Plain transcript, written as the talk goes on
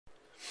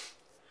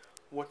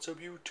What's up,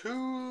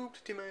 YouTube?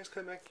 TTMman is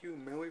coming back to you.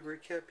 Mailweek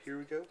Recap. Here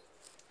we go.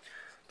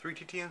 3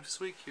 TTMs this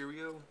week. Here we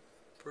go.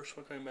 First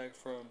one coming back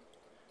from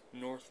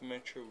North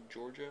Metro,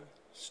 Georgia.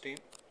 Stamp.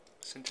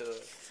 Sent to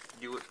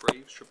Hewitt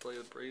Braves. AAA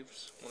with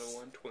Braves.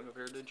 101. 20 of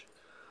Heritage.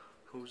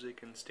 Jose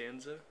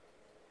Constanza.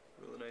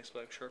 Really nice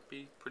black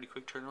Sharpie. Pretty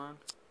quick turnaround.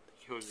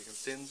 Jose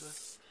Constanza.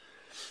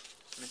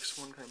 Next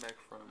one coming back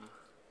from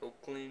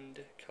Oakland,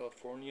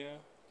 California.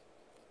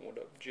 What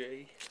up,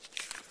 Jay?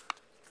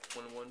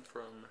 101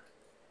 from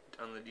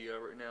on the DL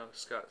right now,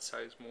 Scott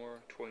Sizemore,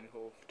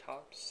 20-hole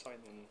tops,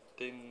 signed in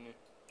thin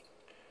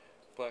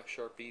black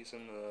Sharpies,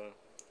 and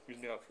he's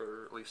been out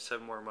for at least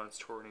 7 more months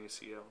touring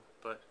ACL,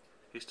 but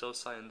he still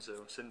signs,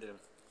 so send him.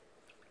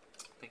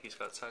 I think he's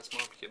got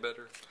Sizemore to get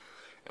better.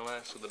 And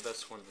last with the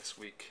best one this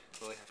week,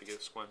 really happy to get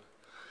this one.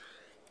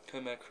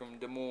 Coming back from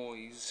Des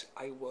Moines,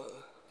 Iowa,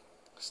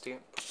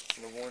 stamp,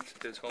 and the warrant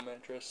to his home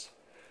address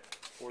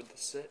for the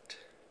set,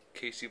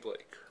 Casey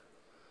Blake.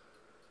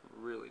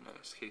 Really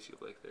nice Casey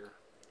Blake there.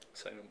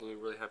 Signed in blue,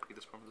 really happy to get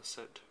this one for the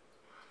set.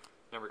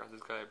 Never got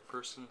this guy in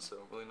person, so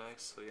really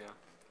nice. So yeah,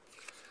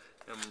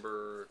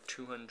 number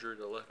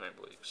 211, I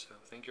believe. So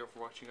thank you all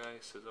for watching,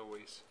 guys. As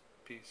always,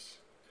 peace.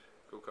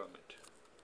 Go comment.